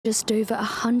Just over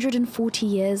 140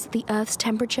 years, the Earth's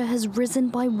temperature has risen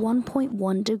by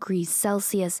 1.1 degrees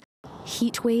Celsius.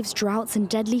 Heat waves, droughts and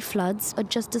deadly floods are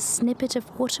just a snippet of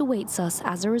what awaits us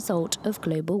as a result of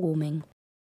global warming.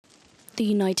 The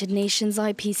United Nations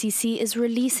IPCC is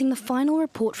releasing the final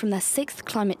report from their 6th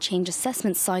climate change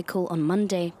assessment cycle on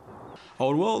Monday.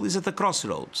 Our world is at the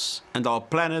crossroads, and our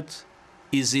planet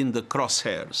is in the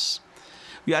crosshairs.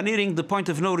 We are nearing the point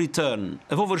of no return,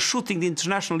 of overshooting the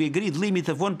internationally agreed limit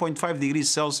of 1.5 degrees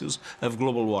Celsius of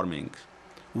global warming.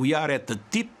 We are at the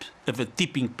tip of a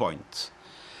tipping point.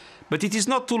 But it is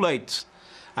not too late.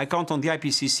 I count on the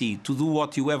IPCC to do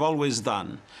what you have always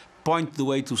done, point the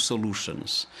way to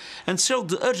solutions, and show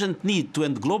the urgent need to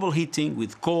end global heating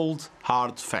with cold,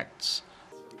 hard facts.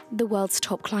 The world's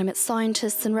top climate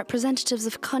scientists and representatives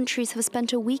of countries have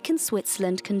spent a week in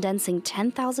Switzerland condensing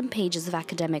 10,000 pages of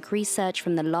academic research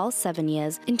from the last 7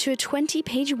 years into a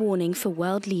 20-page warning for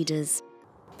world leaders.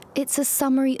 It's a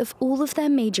summary of all of their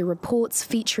major reports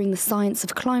featuring the science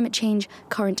of climate change,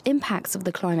 current impacts of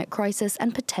the climate crisis,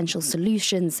 and potential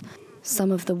solutions.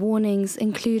 Some of the warnings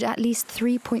include at least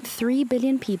 3.3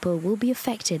 billion people will be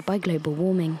affected by global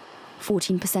warming.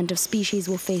 14% of species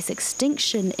will face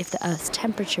extinction if the Earth's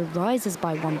temperature rises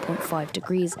by 1.5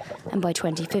 degrees, and by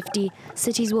 2050,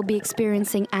 cities will be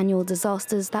experiencing annual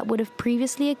disasters that would have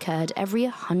previously occurred every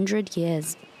 100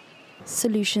 years.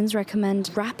 Solutions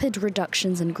recommend rapid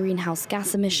reductions in greenhouse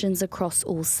gas emissions across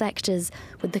all sectors,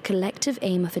 with the collective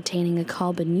aim of attaining a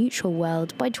carbon-neutral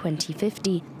world by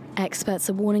 2050. Experts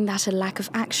are warning that a lack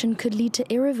of action could lead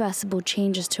to irreversible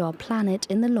changes to our planet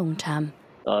in the long term.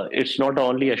 It's not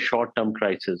only a short-term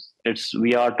crisis.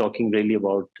 We are talking really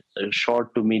about a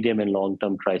short to medium and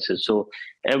long-term crisis. So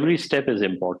every step is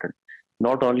important.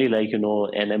 Not only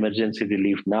an emergency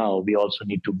relief now, we also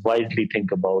need to wisely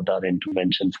think about our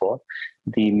intervention for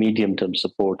the medium-term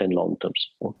support and long-term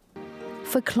support.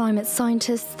 For climate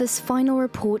scientists, this final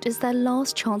report is their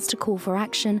last chance to call for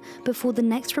action before the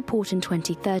next report in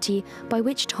 2030, by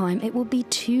which time it will be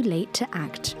too late to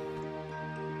act.